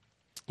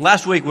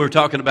Last week we were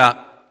talking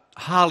about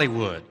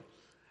Hollywood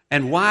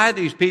and why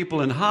these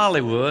people in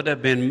Hollywood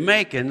have been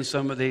making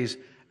some of these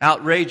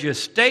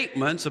outrageous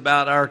statements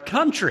about our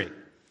country.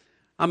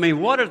 I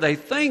mean, what are they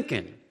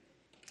thinking?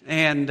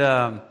 And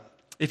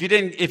if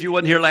you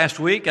wasn't here last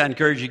week, I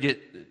encourage you to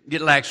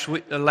get last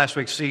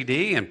week's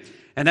CD. And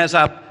as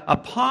I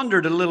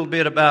pondered a little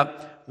bit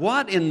about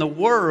what in the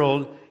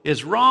world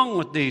is wrong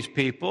with these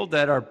people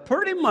that are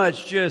pretty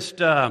much just.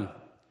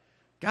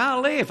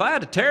 Golly, if I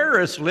had a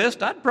terrorist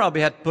list, I'd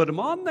probably have to put them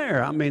on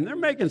there. I mean, they're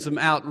making some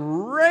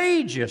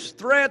outrageous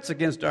threats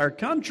against our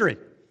country.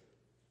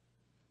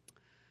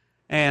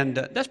 And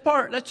that's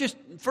just,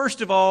 first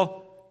of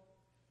all,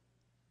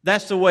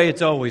 that's the way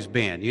it's always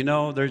been. You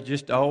know, there's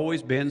just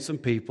always been some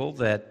people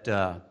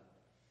that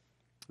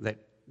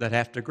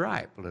have to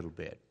gripe a little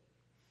bit.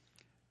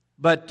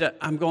 But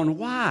I'm going,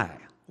 why?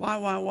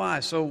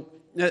 Why? So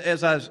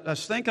as I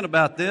was thinking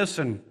about this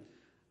and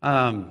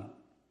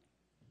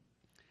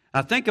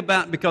I think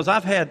about, because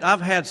I've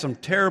had some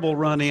terrible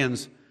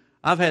run-ins.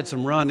 I've had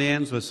some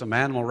run-ins with some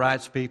animal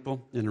rights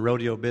people in the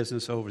rodeo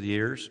business over the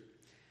years.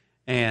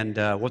 And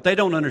what they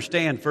don't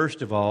understand,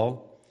 first of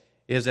all,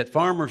 is that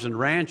farmers and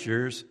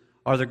ranchers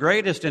are the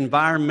greatest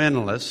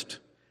environmentalists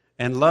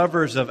and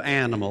lovers of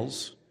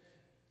animals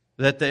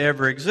that they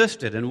ever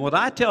existed. And what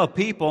I tell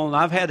people, and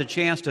I've had a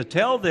chance to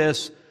tell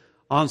this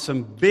on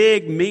some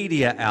big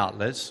media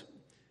outlets,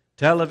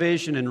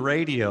 television and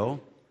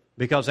radio,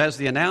 because as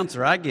the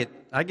announcer, I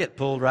get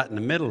pulled right in the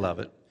middle of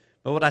it.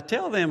 But what I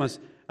tell them is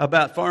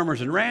about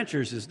farmers and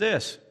ranchers is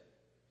this.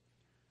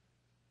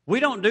 We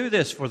don't do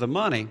this for the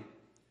money.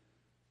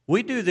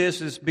 We do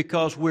this is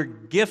because we're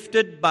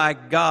gifted by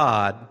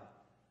God.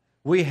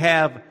 We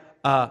have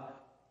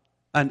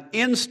an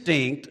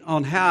instinct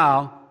on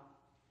how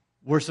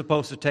we're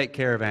supposed to take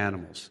care of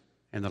animals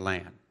in the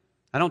land.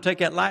 I don't take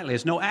that lightly.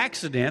 It's no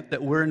accident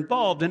that we're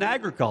involved in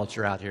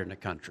agriculture out here in the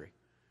country.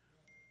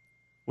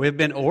 We've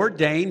been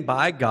ordained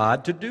by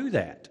God to do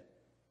that.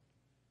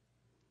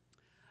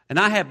 And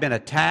I have been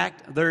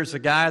attacked. There's a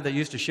guy that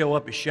used to show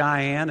up at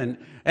Cheyenne,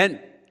 and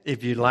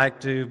if you'd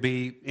like to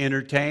be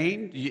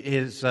entertained,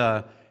 his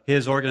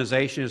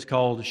organization is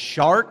called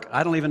SHARK.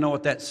 I don't even know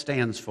what that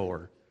stands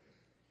for.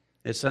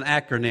 It's an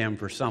acronym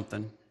for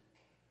something.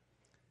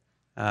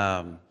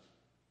 But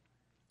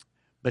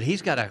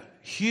he's got a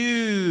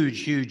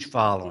huge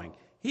following.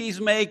 He's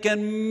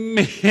making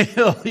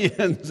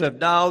millions of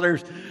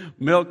dollars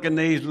milking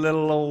these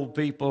little old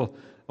people,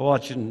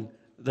 watching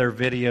their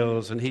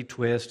videos, and he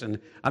twists. And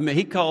I mean,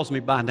 he calls me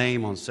by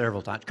name on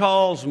several times.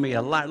 Calls me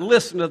a lie.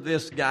 Listen to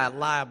this guy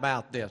lie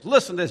about this.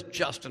 Listen to this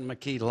Justin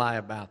McKee lie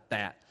about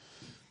that.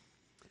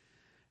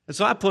 And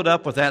so I put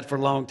up with that for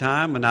a long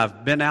time, and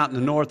I've been out in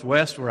the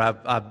Northwest where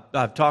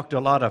I've talked to a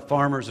lot of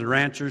farmers and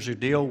ranchers who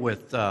deal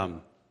with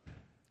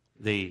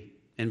the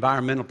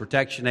Environmental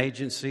Protection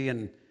Agency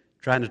and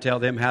trying to tell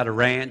them how to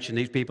ranch, and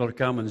these people are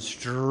coming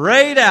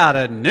straight out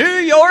of New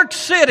York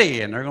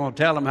City, and they're going to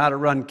tell them how to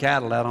run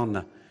cattle out on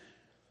the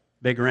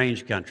big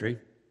range country.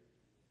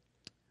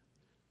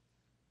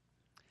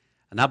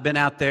 And I've been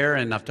out there,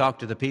 and I've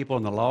talked to the people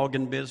in the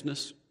logging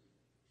business.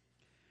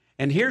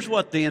 And here's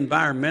what the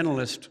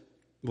environmentalist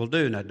will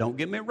do. Now, don't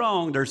get me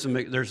wrong.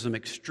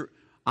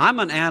 I'm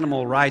an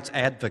animal rights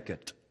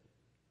advocate,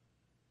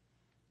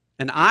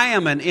 and I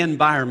am an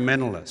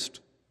environmentalist.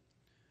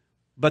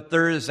 But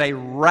there is a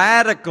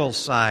radical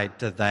side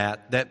to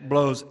that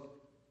blows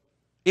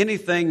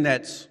anything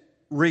that's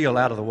real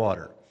out of the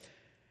water.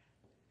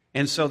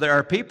 And so there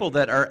are people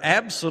that are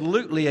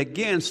absolutely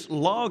against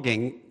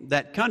logging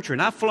that country.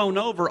 And I've flown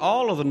over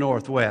all of the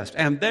Northwest,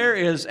 and there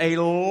is a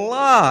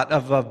lot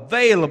of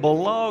available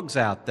logs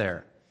out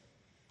there.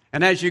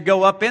 And as you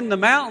go up in the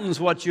mountains,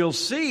 what you'll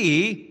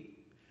see,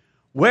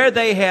 where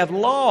they have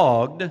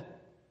logged,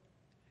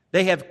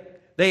 they have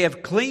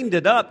cleaned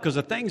it up because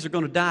the things are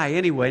going to die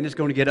anyway, and it's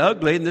going to get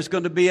ugly, and there's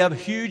going to be a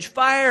huge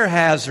fire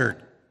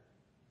hazard.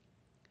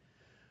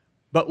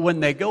 But when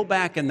they go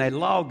back and they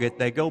log it,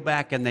 they go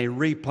back and they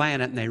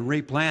replant it, and they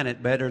replant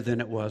it better than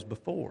it was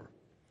before.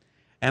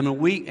 And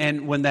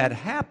when that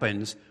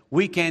happens,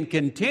 we can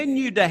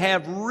continue to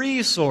have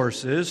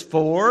resources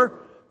for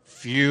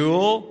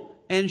fuel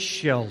and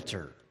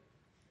shelter.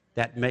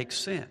 That makes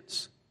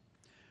sense.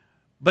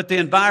 But the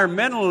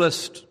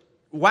environmentalist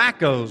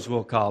wackos,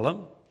 we'll call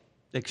them,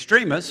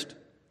 extremists,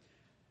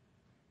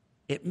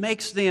 it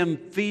makes them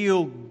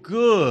feel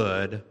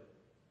good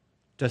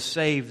to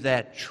save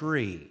that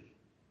tree.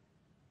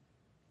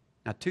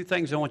 Now, two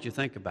things I want you to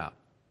think about.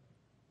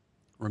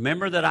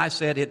 Remember that I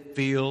said it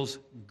feels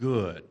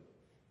good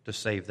to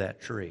save that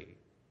tree,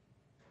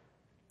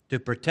 to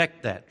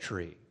protect that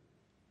tree,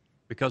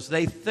 because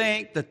they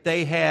think that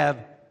they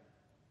have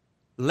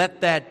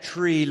let that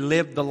tree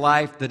live the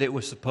life that it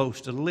was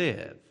supposed to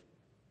live.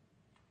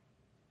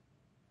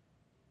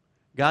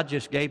 God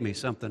just gave me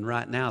something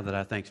right now that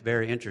I think is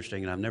very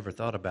interesting, and I've never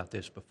thought about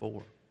this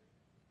before.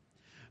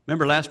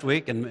 Remember last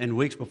week and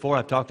weeks before,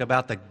 I've talked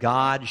about the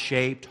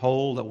God-shaped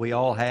hole that we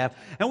all have,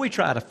 and we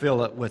try to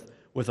fill it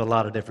with a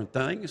lot of different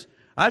things.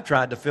 I've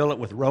tried to fill it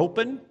with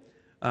roping.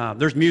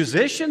 There's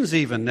musicians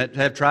even that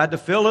have tried to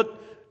fill it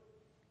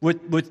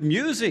with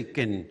music.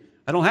 And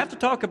I don't have to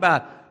talk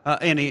about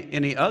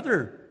any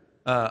other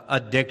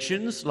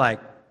addictions like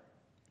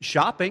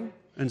shopping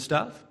and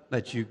stuff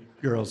that you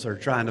girls are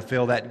trying to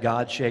fill that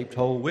God-shaped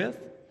hole with,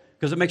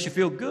 because it makes you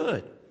feel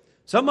good.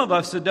 Some of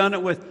us have done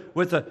it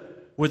with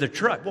a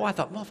truck. Boy, I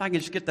thought, well, if I can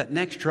just get that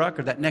next truck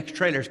or that next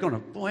trailer, it's going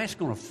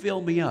to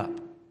fill me up.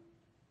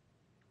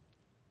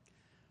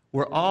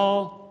 We're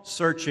all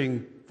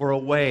searching for a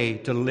way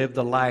to live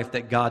the life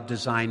that God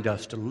designed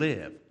us to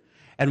live.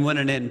 And when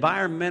an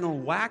environmental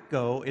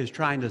wacko is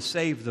trying to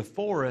save the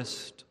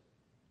forest,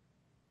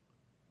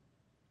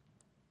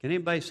 can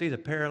anybody see the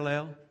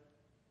parallel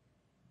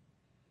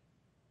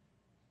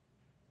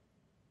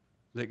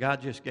that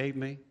God just gave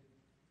me?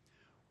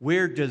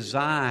 We're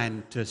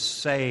designed to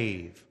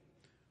save.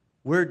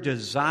 We're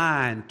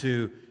designed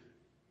to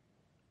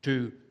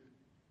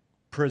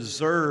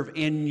preserve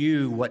in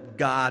you what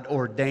God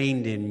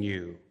ordained in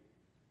you.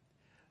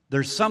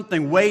 There's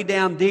something way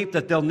down deep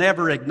that they'll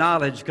never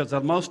acknowledge because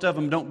most of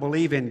them don't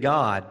believe in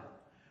God.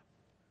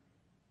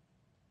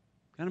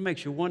 Kind of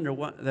makes you wonder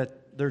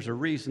that there's a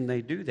reason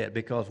they do that,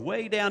 because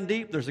way down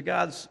deep there's a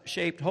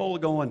God-shaped hole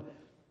going,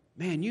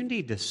 man, you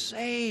need to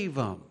save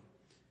them.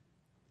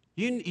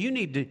 You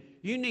need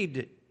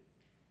to,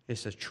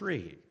 it's a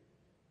tree.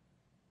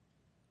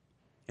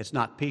 It's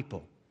not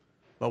people.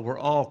 But we're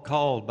all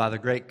called by the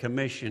Great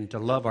Commission to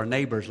love our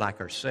neighbors like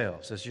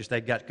ourselves. It's just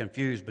they got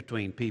confused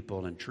between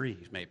people and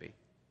trees, maybe.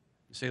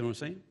 You see what I'm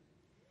saying?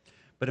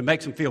 But it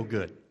makes them feel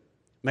good.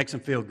 Makes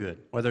them feel good.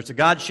 Whether it's a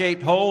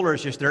God-shaped hole or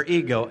it's just their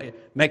ego,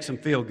 it makes them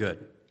feel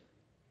good.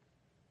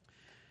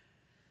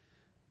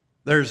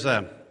 There's,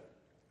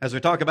 as we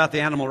talk about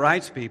the animal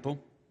rights people,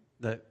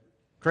 the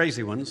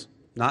crazy ones,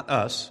 not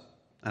us,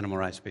 animal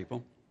rights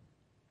people,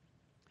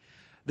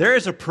 there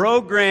is a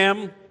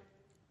program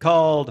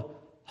called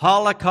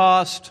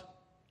Holocaust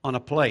on a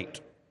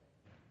Plate.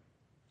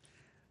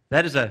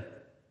 That's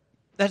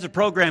a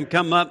program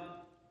come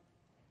up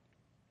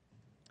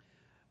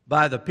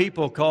by the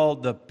people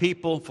called the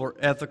People for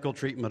Ethical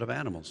Treatment of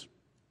Animals.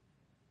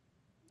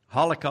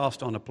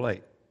 Holocaust on a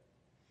Plate.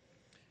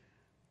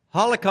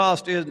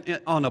 Holocaust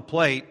on a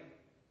Plate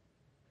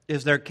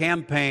is their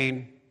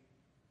campaign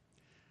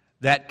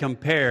that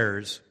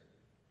compares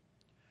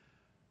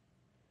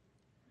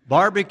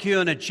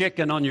barbecuing a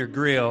chicken on your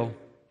grill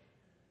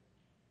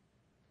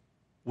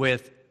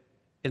with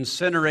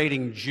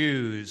incinerating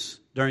Jews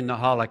during the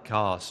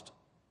Holocaust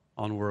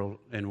in World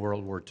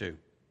War II.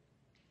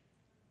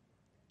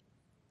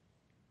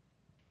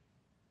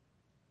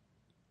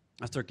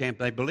 That's their camp.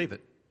 They believe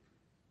it.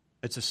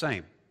 It's the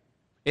same.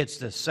 It's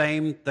the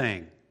same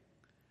thing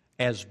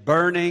as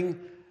burning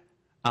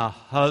a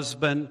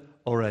husband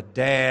or a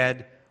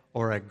dad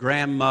or a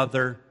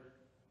grandmother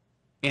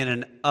in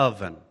an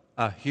oven,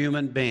 a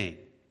human being.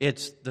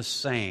 It's the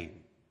same.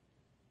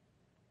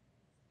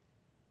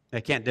 They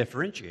can't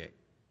differentiate.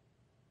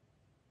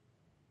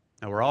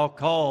 Now, we're all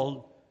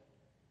called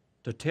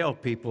to tell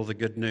people the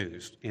good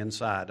news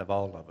inside of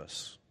all of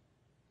us.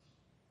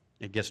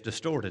 It gets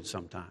distorted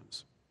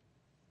sometimes.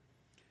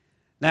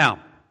 Now,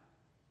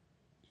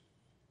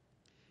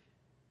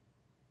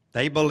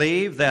 they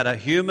believe that a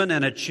human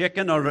and a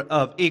chicken are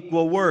of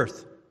equal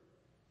worth,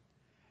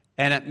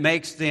 and it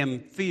makes them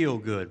feel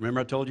good. Remember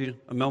I told you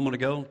a moment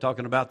ago,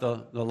 talking about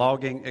the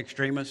logging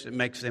extremists? It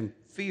makes them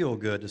feel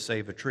good to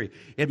save a tree.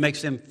 It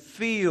makes them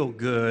feel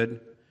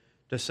good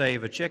to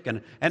save a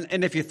chicken.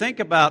 And if you think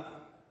about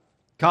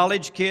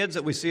college kids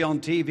that we see on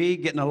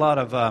TV getting a lot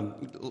of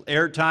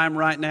airtime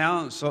right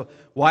now, so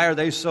why are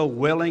they so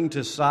willing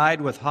to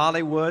side with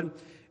Hollywood?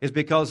 Is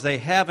because they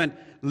haven't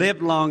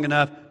lived long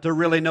enough to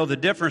really know the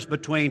difference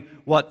between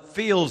what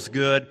feels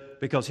good,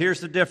 because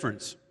here's the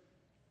difference.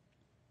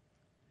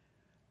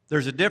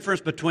 There's a difference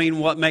between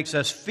what makes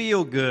us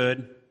feel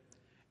good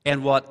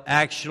and what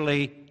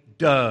actually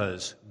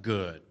does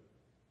good.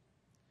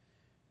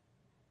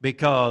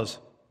 Because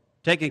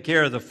taking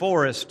care of the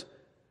forest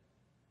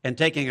and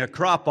taking a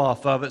crop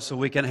off of it so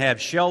we can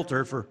have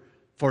shelter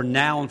for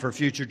now and for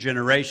future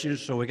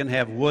generations, so we can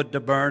have wood to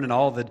burn and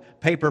all the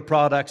paper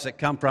products that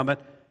come from it,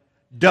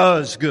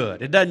 does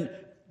good. It doesn't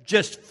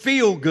just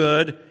feel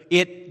good,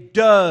 it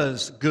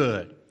does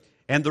good.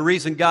 And the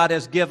reason God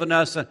has given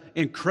us an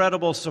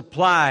incredible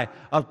supply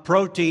of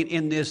protein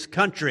in this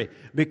country,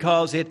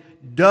 because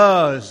it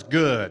does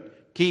good,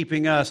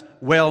 keeping us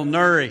well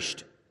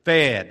nourished,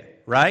 fed,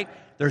 right?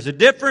 There's a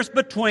difference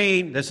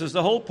between, this is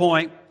the whole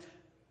point,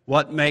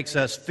 what makes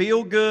us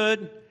feel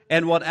good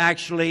and what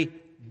actually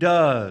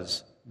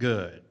does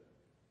good.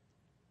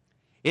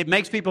 It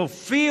makes people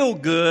feel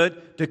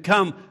good to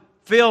come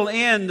fill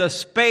in the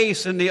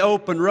space in the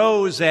open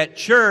rows at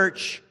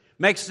church,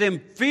 makes them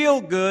feel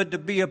good to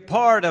be a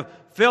part of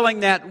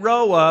filling that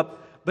row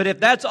up. But if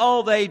that's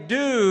all they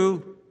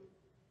do,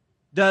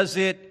 does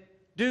it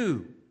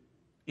do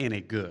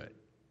any good?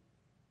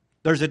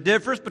 There's a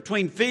difference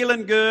between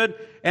feeling good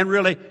and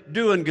really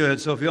doing good.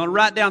 So if you want to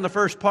write down the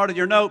first part of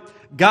your note,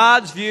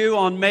 God's view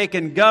on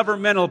making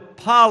governmental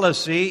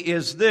policy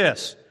is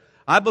this: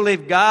 I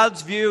believe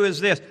God's view is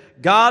this.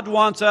 God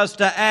wants us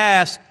to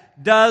ask,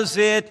 does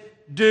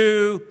it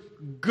do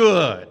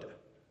good?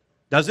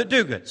 Does it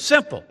do good?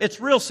 Simple. It's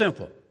real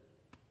simple.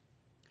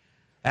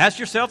 Ask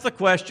yourself the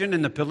question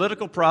in the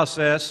political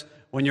process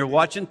when you're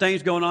watching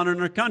things going on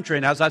in our country.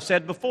 And as I've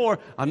said before,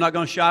 I'm not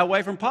going to shy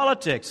away from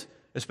politics,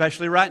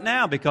 especially right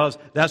now, because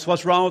that's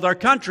what's wrong with our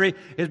country,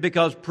 is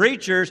because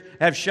preachers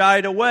have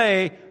shied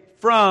away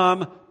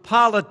from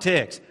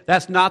politics.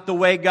 That's not the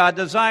way God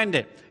designed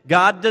it.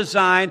 God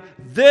designed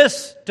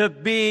this to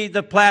be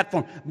the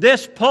platform,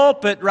 this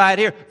pulpit right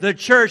here, the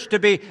church, to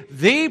be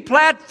the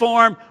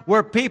platform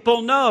where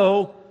people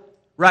know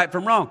right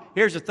from wrong.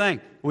 Here's the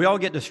thing. We all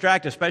get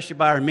distracted, especially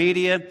by our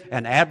media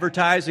and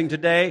advertising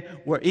today,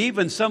 where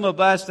even some of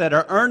us that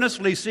are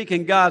earnestly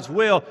seeking God's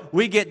will,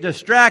 we get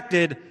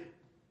distracted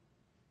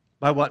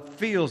by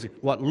what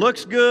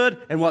looks good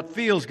and what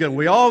feels good.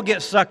 We all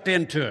get sucked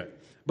into it.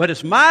 But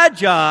it's my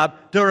job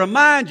to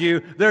remind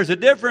you there's a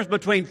difference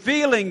between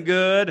feeling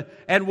good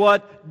and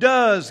what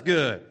does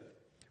good.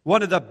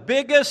 One of the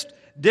biggest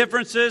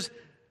differences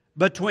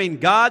between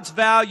God's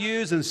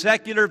values and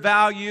secular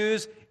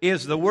values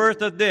is the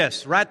worth of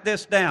this. Write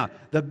this down.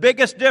 The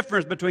biggest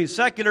difference between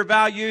secular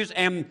values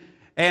and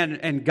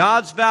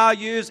God's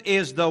values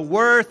is the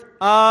worth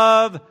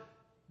of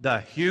the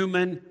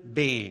human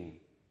being.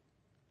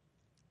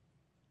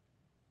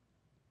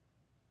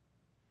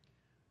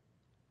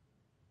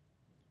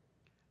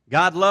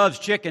 God loves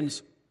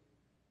chickens.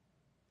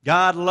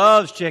 God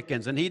loves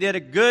chickens, and He did a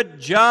good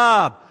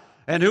job.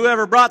 And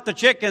whoever brought the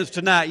chickens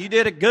tonight, you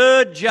did a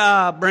good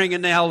job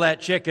bringing all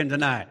that chicken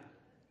tonight.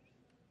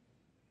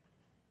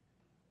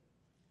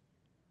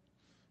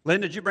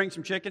 Linda, did you bring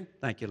some chicken?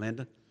 Thank you,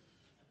 Linda.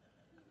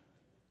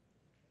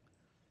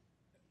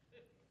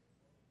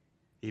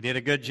 He did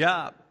a good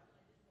job.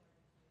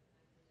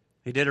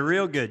 He did a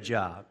real good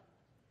job.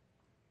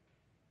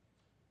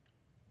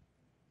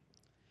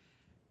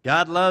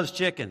 God loves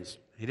chickens.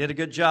 He did a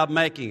good job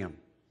making them.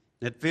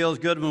 It feels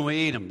good when we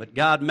eat them, but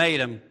God made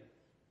them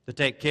to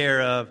take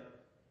care of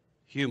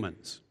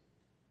humans.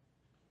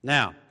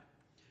 Now,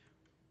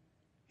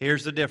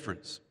 here's the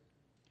difference.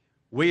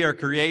 We are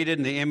created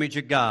in the image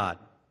of God.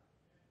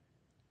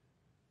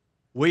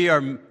 We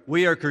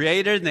are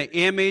created in the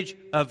image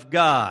of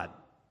God.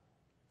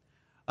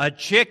 A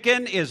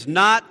chicken is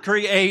not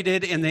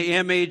created in the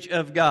image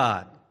of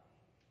God.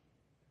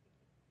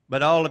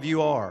 But all of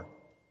you are.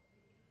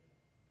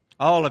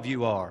 All of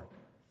you are.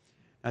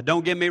 Now,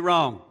 don't get me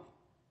wrong.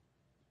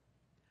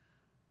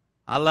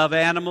 I love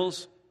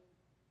animals,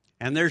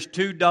 and there's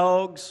 2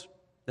 dogs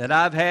that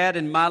I've had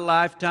in my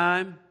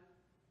lifetime.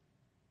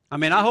 I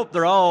mean, I hope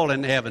they're all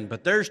in heaven,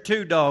 but there's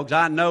 2 dogs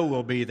I know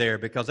will be there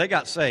because they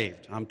got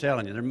saved. I'm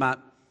telling you, they're my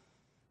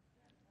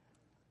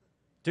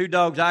 2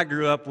 dogs I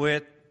grew up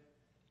with.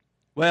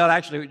 Well,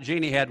 actually,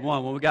 Jeannie had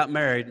one when we got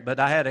married, but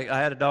I had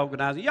a dog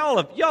when I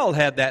was. Y'all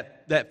had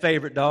that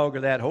favorite dog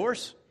or that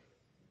horse.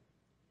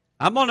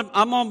 I'm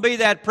gonna be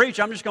that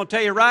preacher. I'm just gonna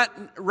tell you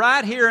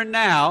right here and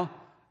now,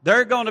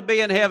 they're going to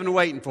be in heaven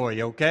waiting for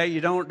you. Okay,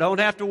 you don't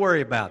have to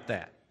worry about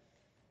that.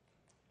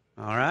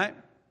 All right.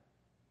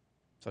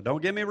 So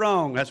don't get me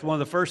wrong. That's one of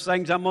the first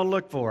things I'm going to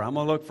look for. I'm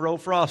going to look for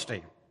old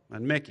Frosty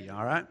and Mickey.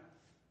 All right.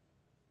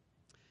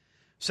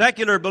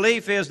 Secular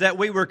belief is that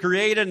we were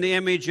created in the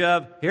image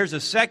of. Here's a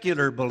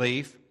secular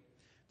belief.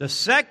 The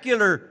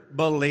secular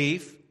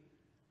belief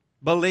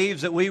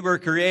believes that we were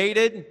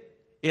created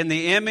in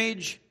the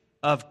image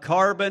of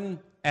carbon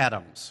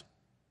atoms.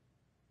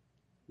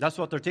 That's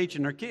what they're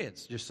teaching their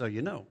kids, just so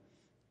you know.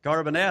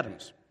 Carbon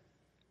atoms.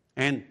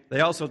 And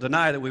they also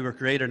deny that we were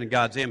created in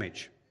God's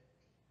image.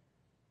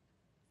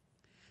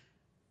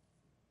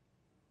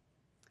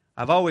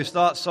 I've always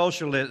thought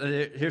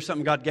socialism, here's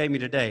something God gave me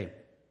today.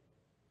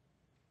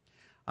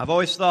 I've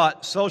always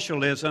thought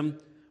socialism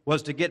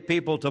was to get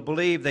people to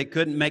believe they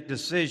couldn't make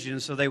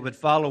decisions so they would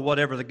follow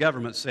whatever the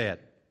government said.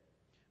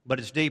 But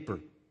it's deeper.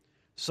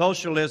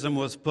 Socialism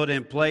was put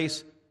in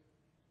place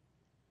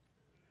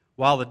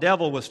while the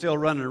devil was still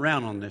running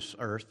around on this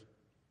earth.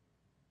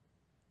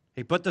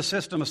 He put the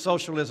system of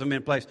socialism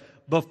in place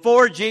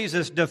before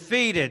Jesus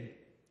defeated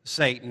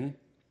Satan,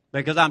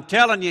 because I'm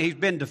telling you, he's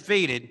been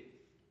defeated.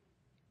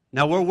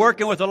 Now, we're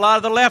working with a lot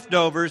of the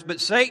leftovers, but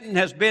Satan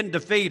has been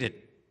defeated.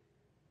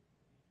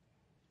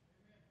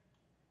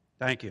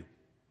 Thank you.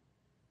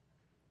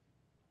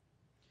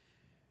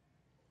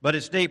 But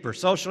it's deeper.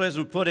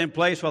 Socialism was put in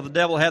place while the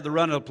devil had the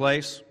run of the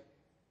place.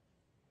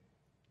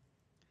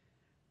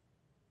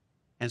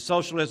 And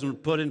socialism was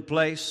put in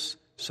place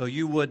so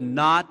you would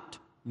not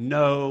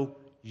know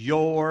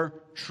your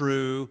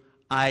true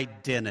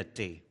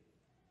identity.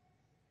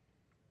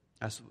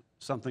 That's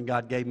something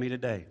God gave me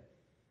today.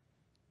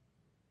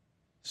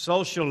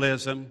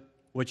 Socialism,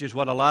 which is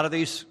what a lot of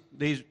these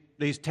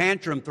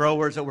tantrum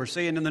throwers that we're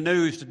seeing in the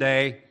news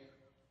today,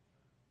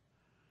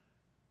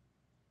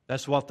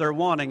 that's what they're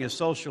wanting, is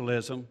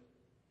socialism.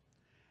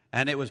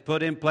 And it was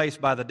put in place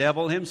by the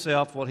devil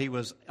himself while he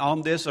was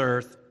on this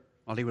earth,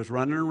 while he was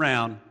running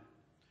around,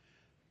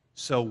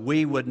 so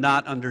we would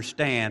not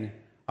understand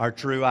our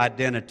true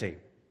identity.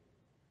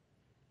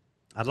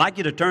 I'd like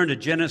you to turn to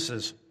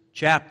Genesis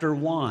chapter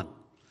 1.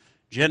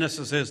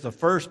 Genesis is the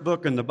first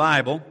book in the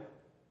Bible,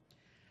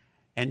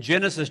 and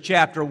Genesis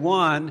chapter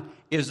 1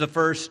 is the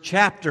first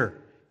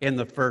chapter in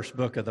the first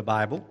book of the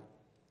Bible.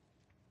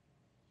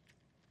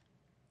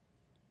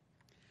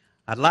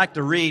 I'd like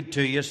to read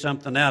to you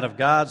something out of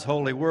God's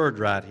holy word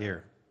right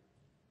here.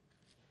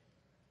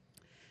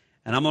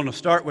 And I'm going to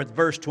start with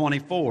verse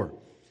 24.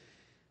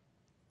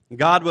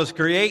 God was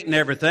creating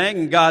everything,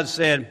 and God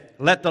said,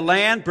 "Let the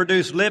land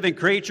produce living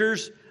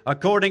creatures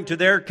according to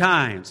their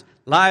kinds,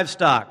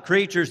 livestock,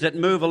 creatures that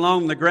move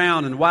along the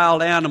ground, and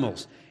wild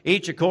animals,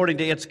 each according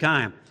to its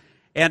kind."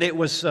 And it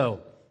was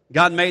so.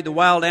 God made the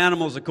wild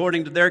animals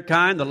according to their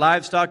kind, the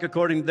livestock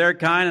according to their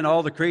kind, and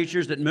all the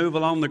creatures that move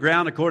along the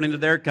ground according to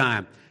their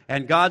kind.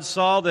 And God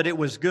saw that it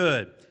was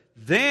good.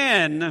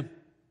 Then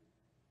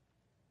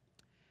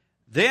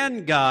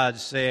God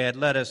said,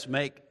 "Let us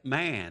make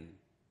man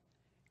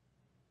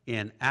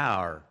in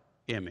our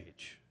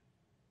image."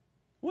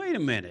 Wait a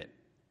minute.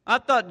 I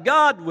thought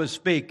God was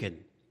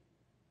speaking.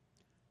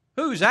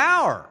 Who's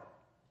our?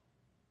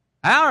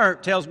 Our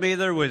tells me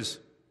there was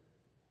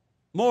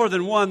more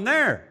than one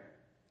there.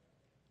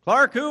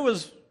 Clark, who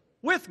was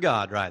with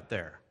God right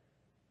there?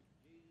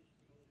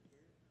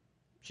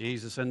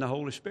 Jesus and the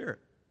Holy Spirit.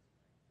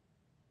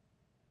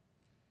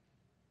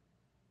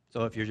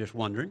 So if you're just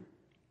wondering,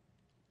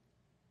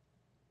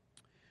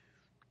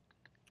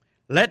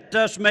 let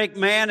us make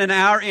man in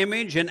our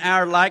image and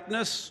our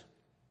likeness,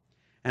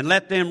 and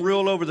let them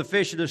rule over the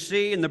fish of the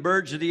sea and the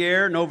birds of the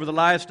air and over the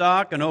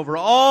livestock and over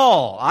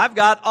all. I've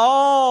got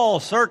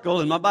all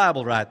circled in my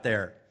Bible right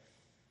there.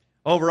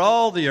 Over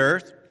all the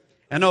earth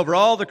and over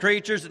all the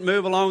creatures that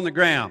move along the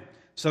ground.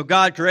 So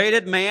God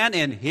created man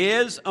in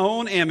His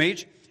own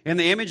image. In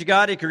the image of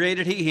God He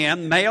created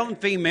him. Male and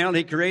female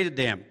He created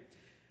them.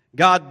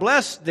 God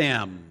blessed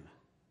them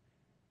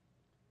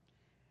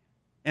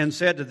and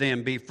said to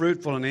them, "Be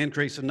fruitful and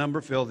increase in number,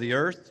 fill the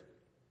earth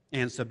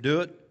and subdue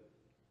it.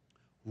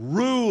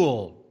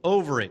 Rule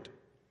over it,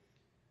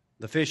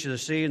 the fish of the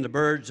sea and the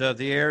birds of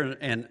the air,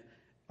 and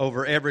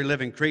over every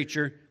living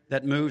creature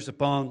that moves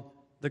upon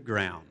the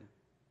ground."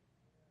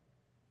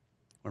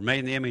 We're made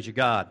in the image of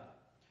God.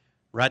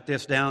 Write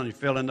this down and you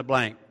fill in the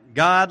blank.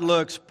 God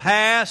looks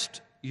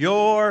past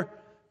your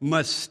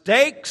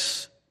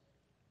mistakes,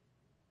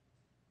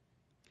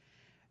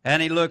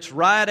 and He looks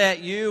right at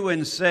you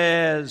and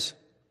says,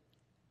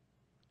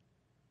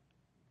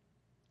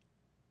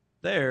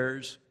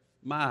 "There's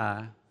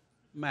my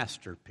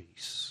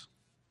masterpiece."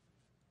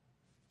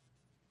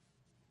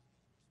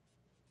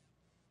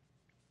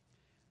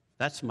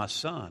 That's my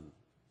son.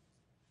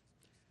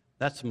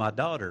 That's my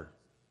daughter.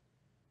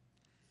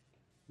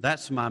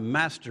 That's my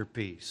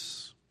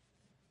masterpiece.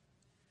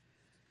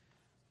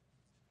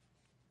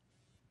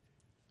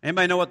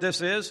 Anybody know what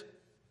this is?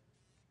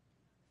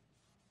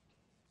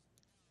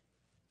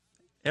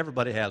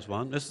 Everybody has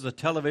one. This is a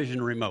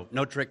television remote.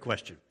 No trick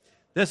question.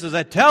 This is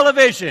a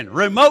television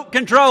remote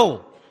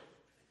control.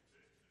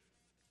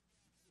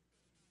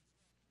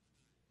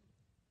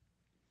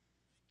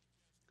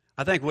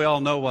 I think we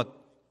all know what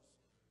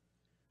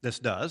this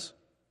does.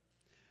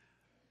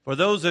 For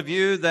those of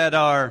you that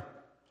are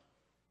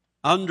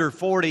under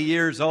 40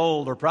 years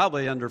old, or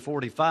probably under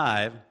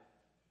 45,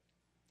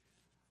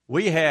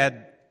 we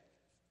had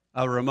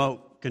a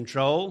remote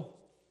control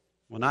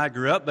when I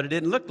grew up, but it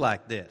didn't look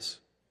like this.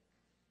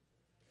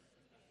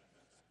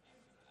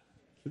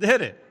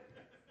 Did it?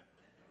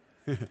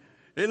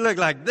 It looked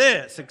like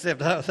this,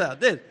 except how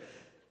this.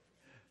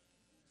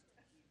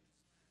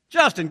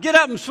 Justin, get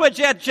up and switch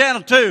that to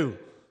channel 2.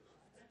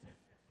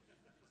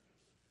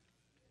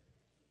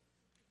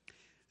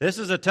 This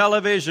is a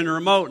television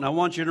remote, and I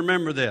want you to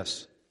remember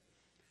this.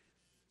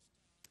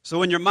 So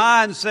when your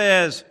mind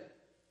says,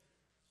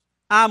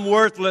 "I'm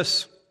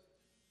worthless,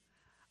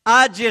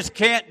 I just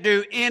can't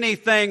do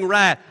anything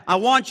right," I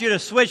want you to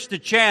switch the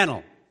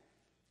channel.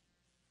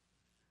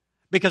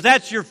 Because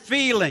that's your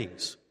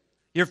feelings.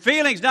 Your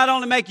feelings not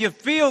only make you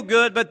feel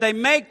good, but they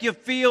make you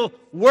feel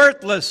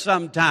worthless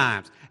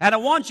sometimes. And I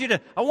want you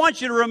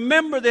to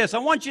remember this. I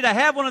want you to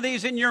have one of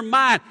these in your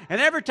mind. And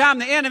every time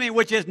the enemy,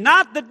 which is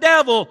not the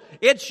devil,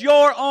 it's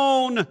your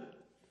own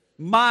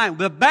mind.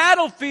 The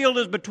battlefield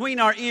is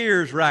between our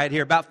ears right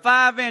here, about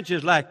 5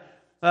 inches, like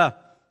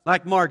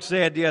Mark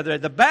said the other day.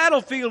 The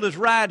battlefield is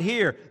right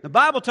here. The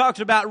Bible talks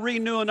about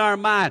renewing our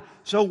mind.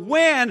 So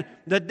when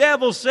the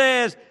devil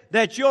says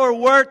that you're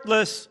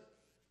worthless,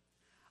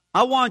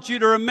 I want you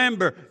to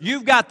remember,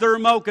 you've got the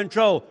remote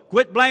control.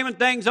 Quit blaming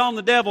things on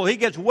the devil. He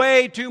gets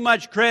way too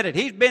much credit.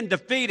 He's been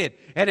defeated.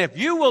 And if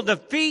you will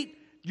defeat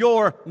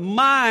your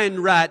mind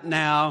right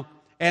now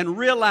and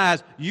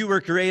realize you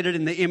were created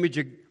in the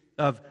image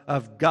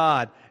of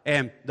God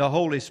and the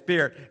Holy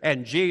Spirit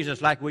and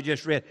Jesus, like we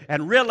just read,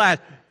 and realize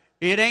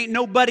it ain't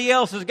nobody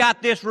else has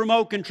got this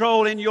remote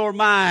control in your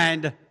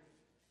mind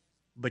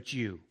but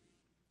you.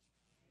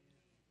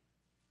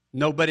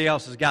 Nobody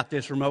else has got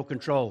this remote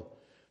control.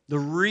 The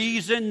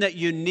reason that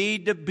you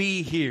need to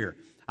be here,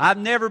 I've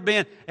never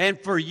been, and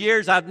for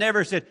years I've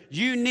never said,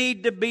 you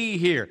need to be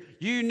here.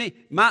 You need,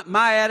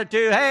 my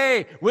attitude,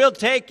 hey, we'll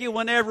take you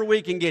whenever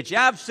we can get you.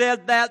 I've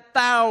said that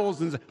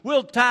thousands.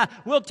 We'll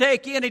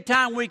take you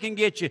anytime we can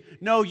get you.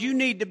 No, you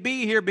need to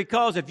be here,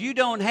 because if you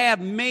don't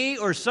have me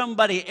or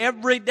somebody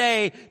every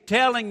day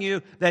telling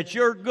you that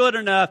you're good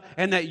enough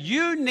and that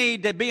you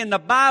need to be in the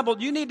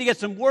Bible, you need to get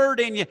some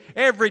word in you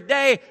every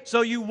day,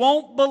 so you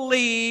won't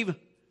believe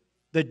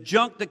the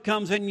junk that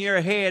comes in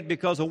your head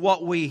because of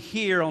what we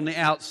hear on the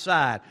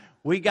outside.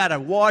 We got to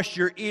wash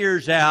your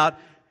ears out,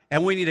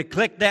 and we need to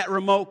click that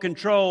remote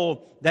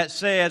control that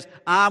says,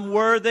 I'm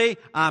worthy,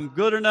 I'm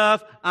good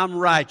enough, I'm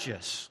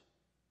righteous.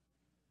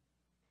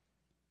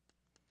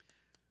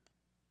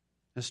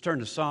 Let's turn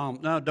to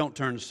Psalms. No, don't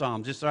turn to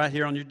Psalms. Just right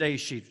here on your day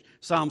sheet.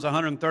 Psalms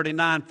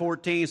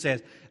 139:14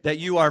 says that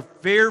you are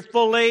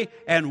fearfully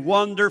and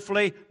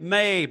wonderfully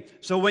made.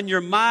 So when your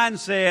mind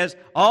says,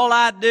 all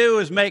I do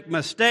is make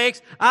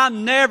mistakes,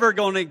 I'm never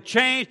going to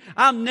change,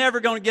 I'm never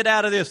going to get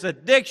out of this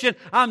addiction,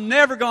 I'm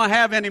never going to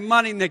have any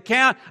money in the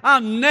account,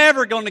 I'm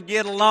never going to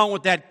get along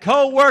with that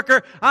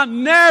coworker,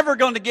 I'm never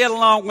going to get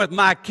along with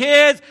my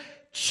kids,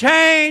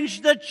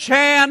 change the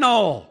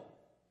channel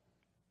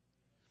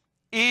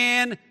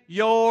in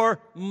your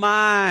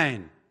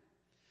mind.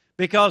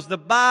 Because the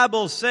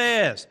Bible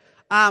says,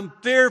 I'm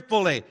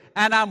fearfully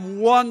and I'm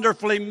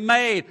wonderfully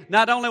made.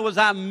 Not only was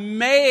I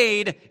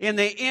made in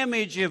the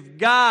image of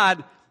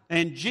God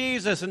and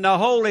Jesus and the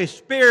Holy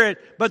Spirit,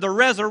 but the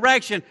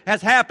resurrection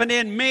has happened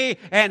in me,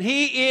 and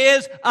He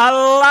is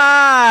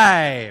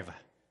alive.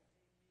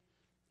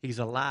 He's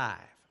alive.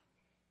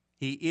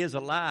 He is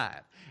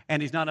alive.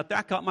 And He's not up there.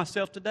 I caught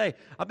myself today.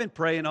 I've been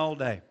praying all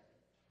day.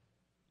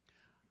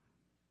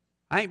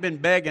 I ain't been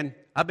begging.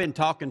 I've been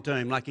talking to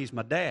Him like He's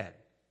my dad.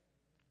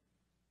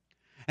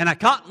 And I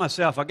caught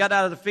myself. I got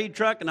out of the feed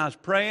truck and I was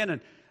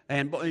praying,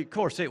 and of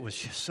course it was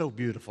just so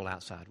beautiful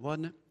outside,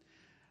 wasn't it?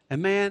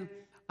 And man,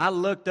 I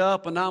looked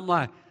up and I'm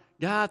like,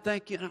 God,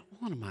 thank you.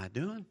 What am I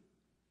doing?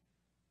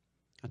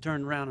 I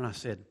turned around and I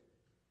said,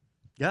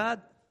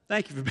 God,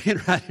 thank you for being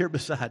right here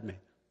beside me.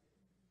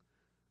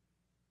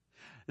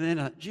 And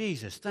then,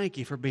 Jesus, thank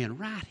you for being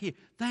right here.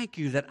 Thank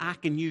you that I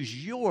can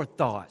use your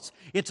thoughts.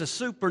 It's a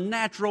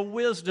supernatural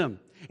wisdom.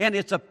 And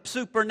it's a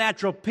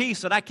supernatural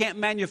peace that I can't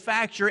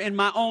manufacture in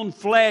my own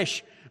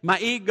flesh. My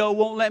ego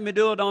won't let me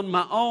do it on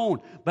my own.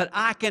 But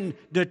I can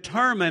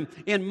determine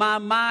in my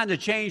mind to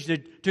change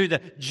to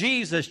the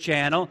Jesus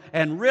channel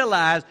and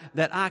realize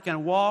that I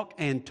can walk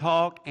and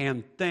talk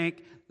and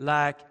think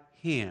like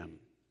Him.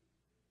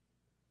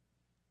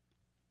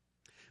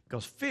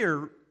 Because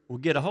fear will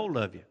get a hold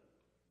of you.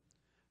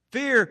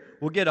 Fear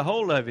will get a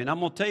hold of you. And I'm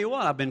going to tell you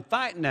what, I've been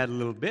fighting that a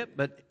little bit,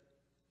 but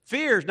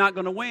fear is not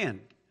going to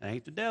win. It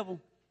ain't the devil.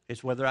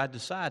 It's whether I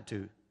decide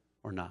to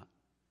or not.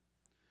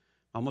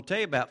 I'm going to tell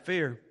you about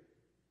fear.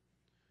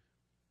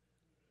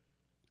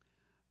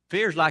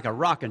 Fear is like a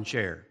rocking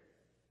chair.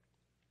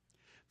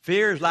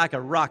 Fear is like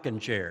a rocking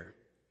chair.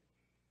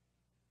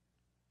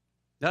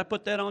 Did I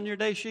put that on your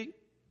day sheet?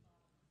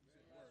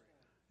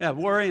 Yeah,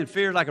 worry and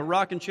fear is like a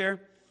rocking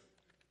chair.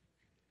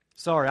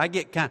 Sorry, I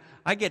get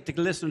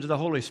to listen to the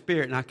Holy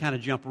Spirit, and I kind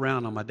of jump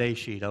around on my day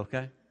sheet,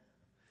 okay?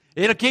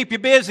 It'll keep you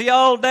busy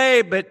all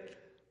day, but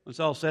when it's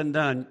all said and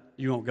done,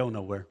 you won't go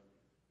nowhere.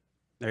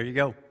 There you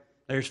go.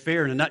 There's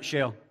fear in a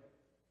nutshell.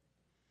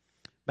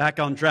 Back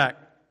on track.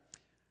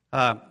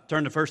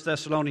 Turn to 1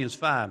 Thessalonians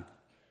 5.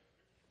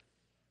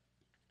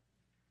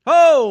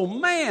 Oh,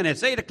 man,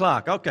 it's 8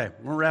 o'clock. Okay,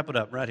 we're going to wrap it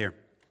up right here.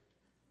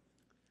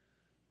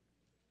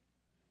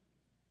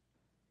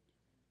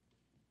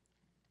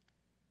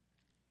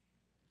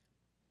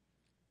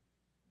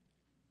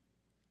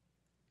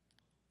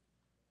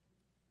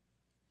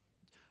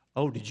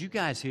 Oh, did you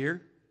guys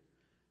hear?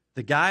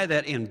 The guy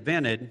that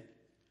invented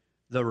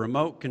the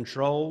remote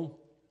control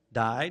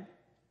died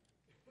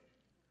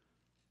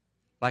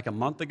like a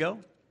month ago.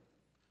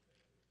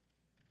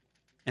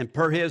 And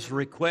per his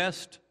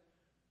request,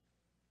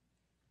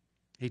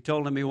 he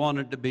told him he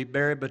wanted to be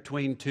buried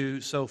between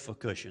two sofa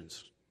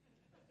cushions.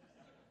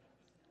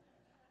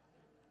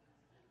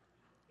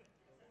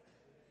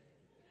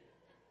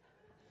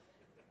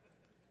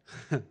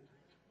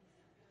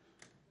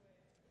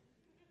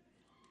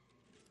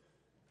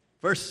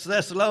 First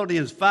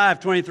Thessalonians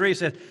 5:23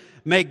 says,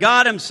 "May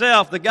God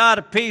Himself, the God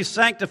of peace,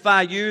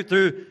 sanctify you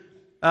through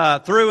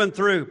and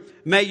through.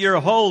 May your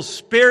whole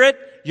spirit,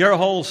 your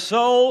whole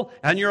soul,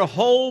 and your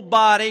whole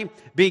body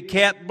be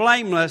kept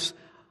blameless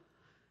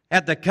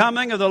at the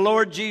coming of the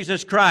Lord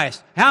Jesus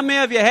Christ." How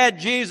many of you had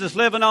Jesus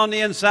living on the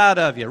inside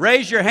of you?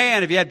 Raise your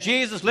hand if you have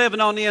Jesus living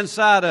on the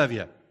inside of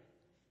you.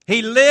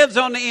 He lives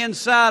on the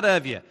inside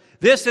of you.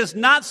 This is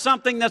not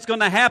something that's going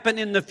to happen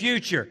in the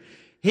future.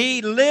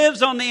 He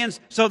lives on the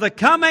inside. So the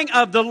coming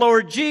of the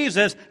Lord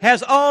Jesus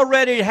has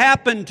already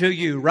happened to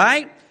you,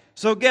 right?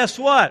 So guess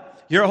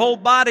what? Your whole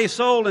body,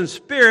 soul, and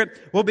spirit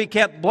will be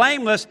kept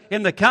blameless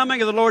in the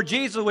coming of the Lord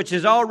Jesus, which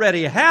has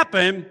already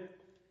happened.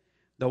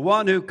 The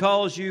one who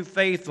calls you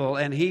faithful,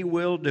 and He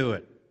will do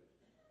it.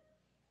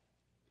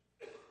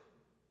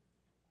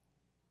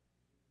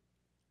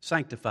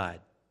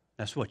 Sanctified.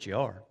 That's what you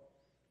are.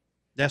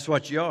 That's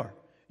what you are.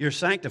 You're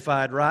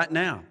sanctified right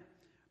now.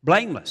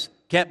 Blameless.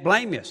 Kept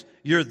blameless.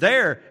 You're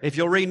there if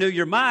you'll renew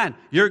your mind.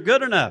 You're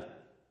good enough.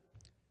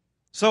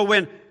 So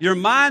when your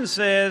mind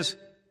says,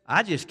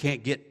 I just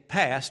can't get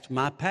past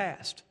my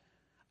past.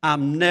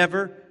 I'm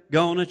never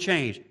going to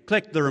change.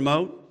 Click the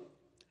remote.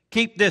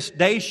 Keep this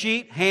day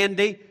sheet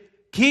handy.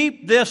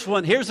 Keep this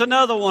one. Here's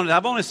another one.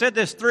 I've only said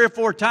this 3 or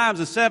 4 times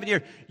in 7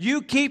 years.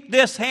 You keep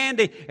this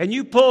handy and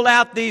you pull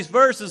out these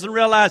verses and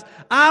realize,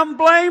 I'm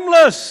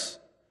blameless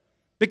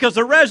because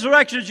the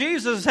resurrection of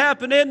Jesus has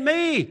happened in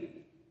me.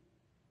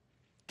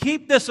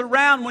 Keep this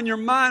around when your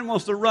mind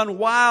wants to run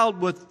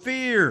wild with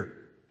fear.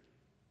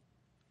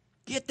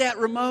 Get that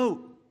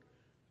remote.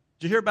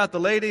 Did you hear about the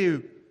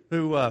lady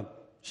who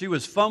she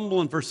was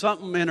fumbling for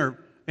something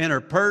in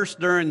her purse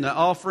during the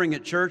offering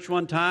at church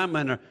one time,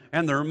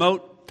 and the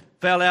remote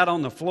fell out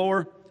on the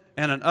floor,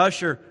 and an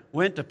usher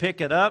went to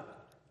pick it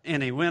up,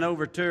 and he went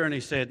over to her and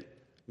he said,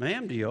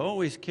 ma'am, do you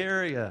always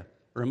carry a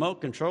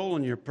remote control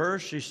in your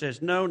purse? She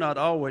says, no, not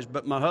always,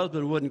 but my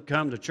husband wouldn't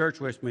come to church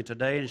with me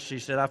today, and she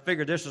said, I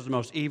figured this was the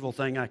most evil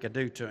thing I could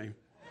do to him.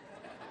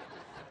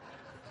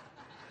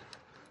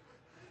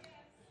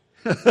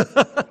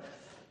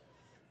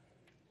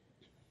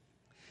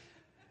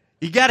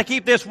 You got to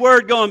keep this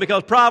word going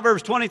because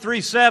Proverbs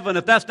 23:7,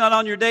 if that's not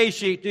on your day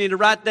sheet, you need to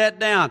write that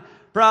down.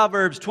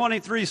 Proverbs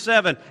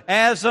 23:7,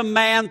 as a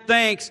man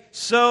thinks,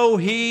 so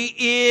he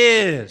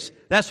is.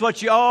 That's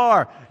what you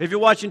are. If you're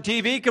watching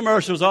TV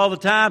commercials all the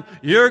time,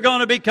 you're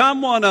going to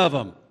become one of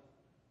them.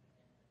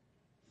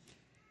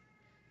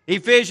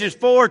 Ephesians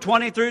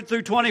 4:23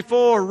 through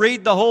 24,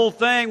 read the whole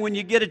thing when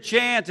you get a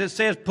chance. It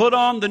says, put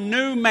on the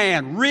new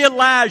man.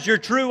 Realize your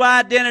true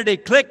identity.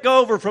 Click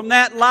over from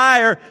that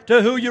liar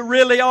to who you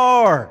really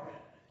are.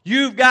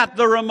 You've got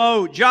the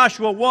remote.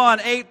 Joshua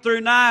 1:8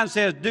 through 9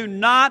 says, do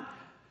not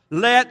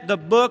let the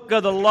book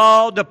of the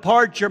law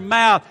depart your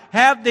mouth.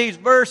 Have these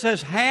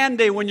verses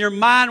handy when your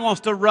mind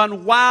wants to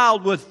run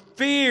wild with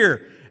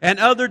fear and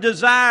other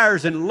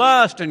desires and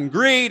lust and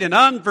greed and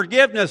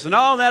unforgiveness and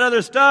all that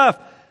other stuff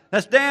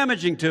that's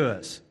damaging to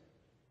us.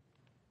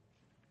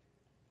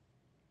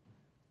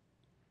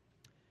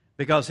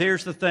 Because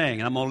here's the thing,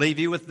 and I'm going to leave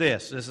you with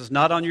this. This is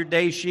not on your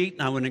day sheet,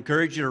 and I would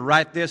encourage you to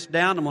write this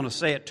down. I'm going to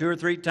say it 2 or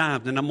 3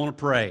 times, and I'm going to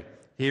pray.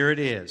 Here it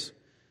is.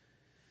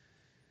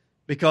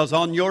 Because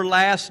on your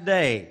last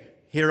day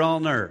here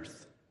on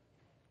earth,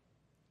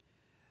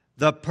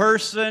 the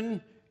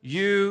person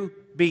you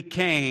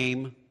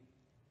became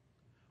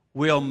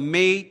will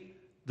meet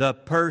the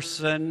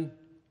person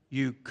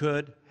you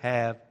could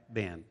have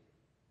been.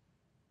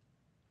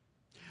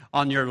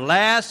 On your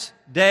last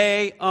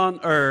day on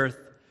earth,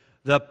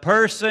 the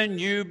person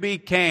you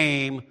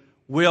became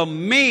will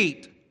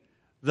meet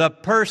the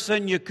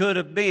person you could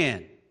have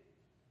been.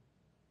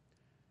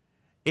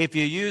 If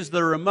you use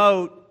the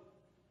remote,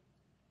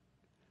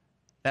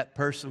 that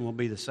person will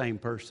be the same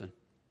person.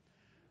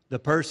 The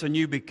person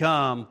you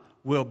become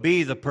will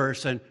be the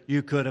person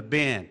you could have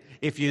been.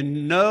 If you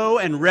know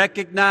and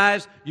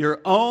recognize your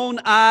own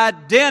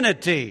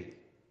identity,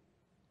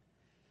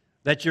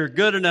 that you're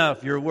good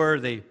enough, you're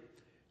worthy,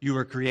 you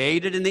were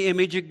created in the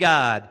image of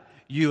God,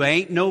 you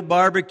ain't no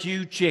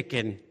barbecue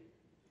chicken,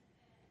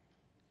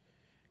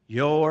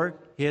 you're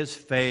His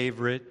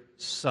favorite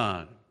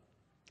son.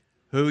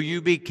 Who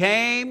you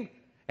became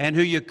and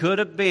who you could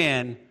have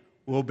been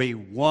will be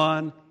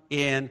one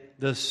in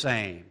the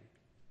same.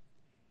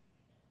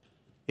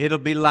 It'll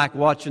be like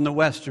watching the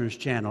Westerns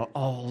channel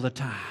all the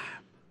time.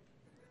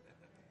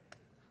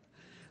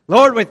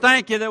 Lord, we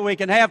thank you that we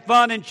can have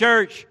fun in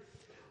church.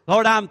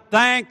 Lord, I'm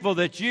thankful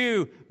that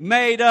you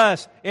made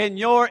us in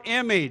your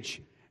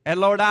image. And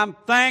Lord, I'm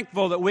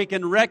thankful that we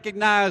can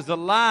recognize the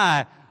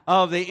lie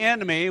of the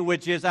enemy,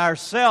 which is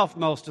ourself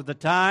most of the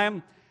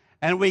time,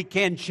 and we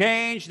can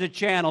change the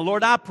channel.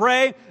 Lord, I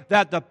pray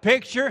that the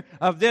picture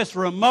of this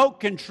remote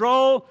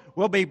control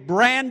will be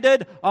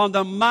branded on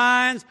the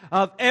minds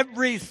of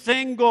every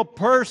single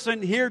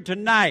person here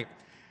tonight.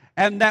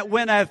 And that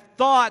when a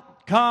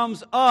thought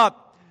comes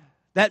up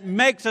that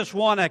makes us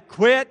want to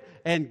quit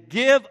and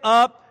give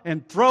up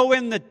and throw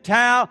in the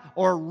towel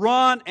or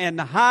run and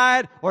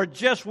hide or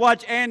just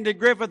watch Andy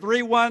Griffith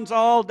reruns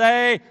all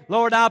day,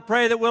 Lord, I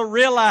pray that we'll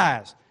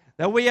realize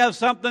that we have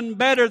something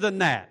better than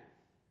that.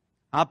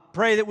 I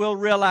pray that we'll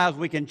realize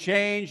we can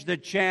change the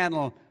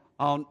channel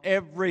on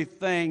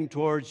everything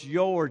towards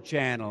your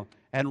channel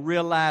and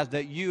realize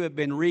that you have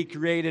been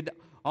recreated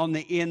on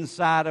the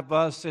inside of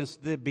us since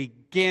the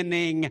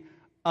beginning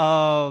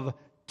of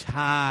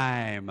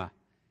time.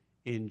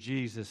 In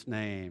Jesus'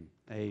 name,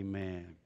 amen.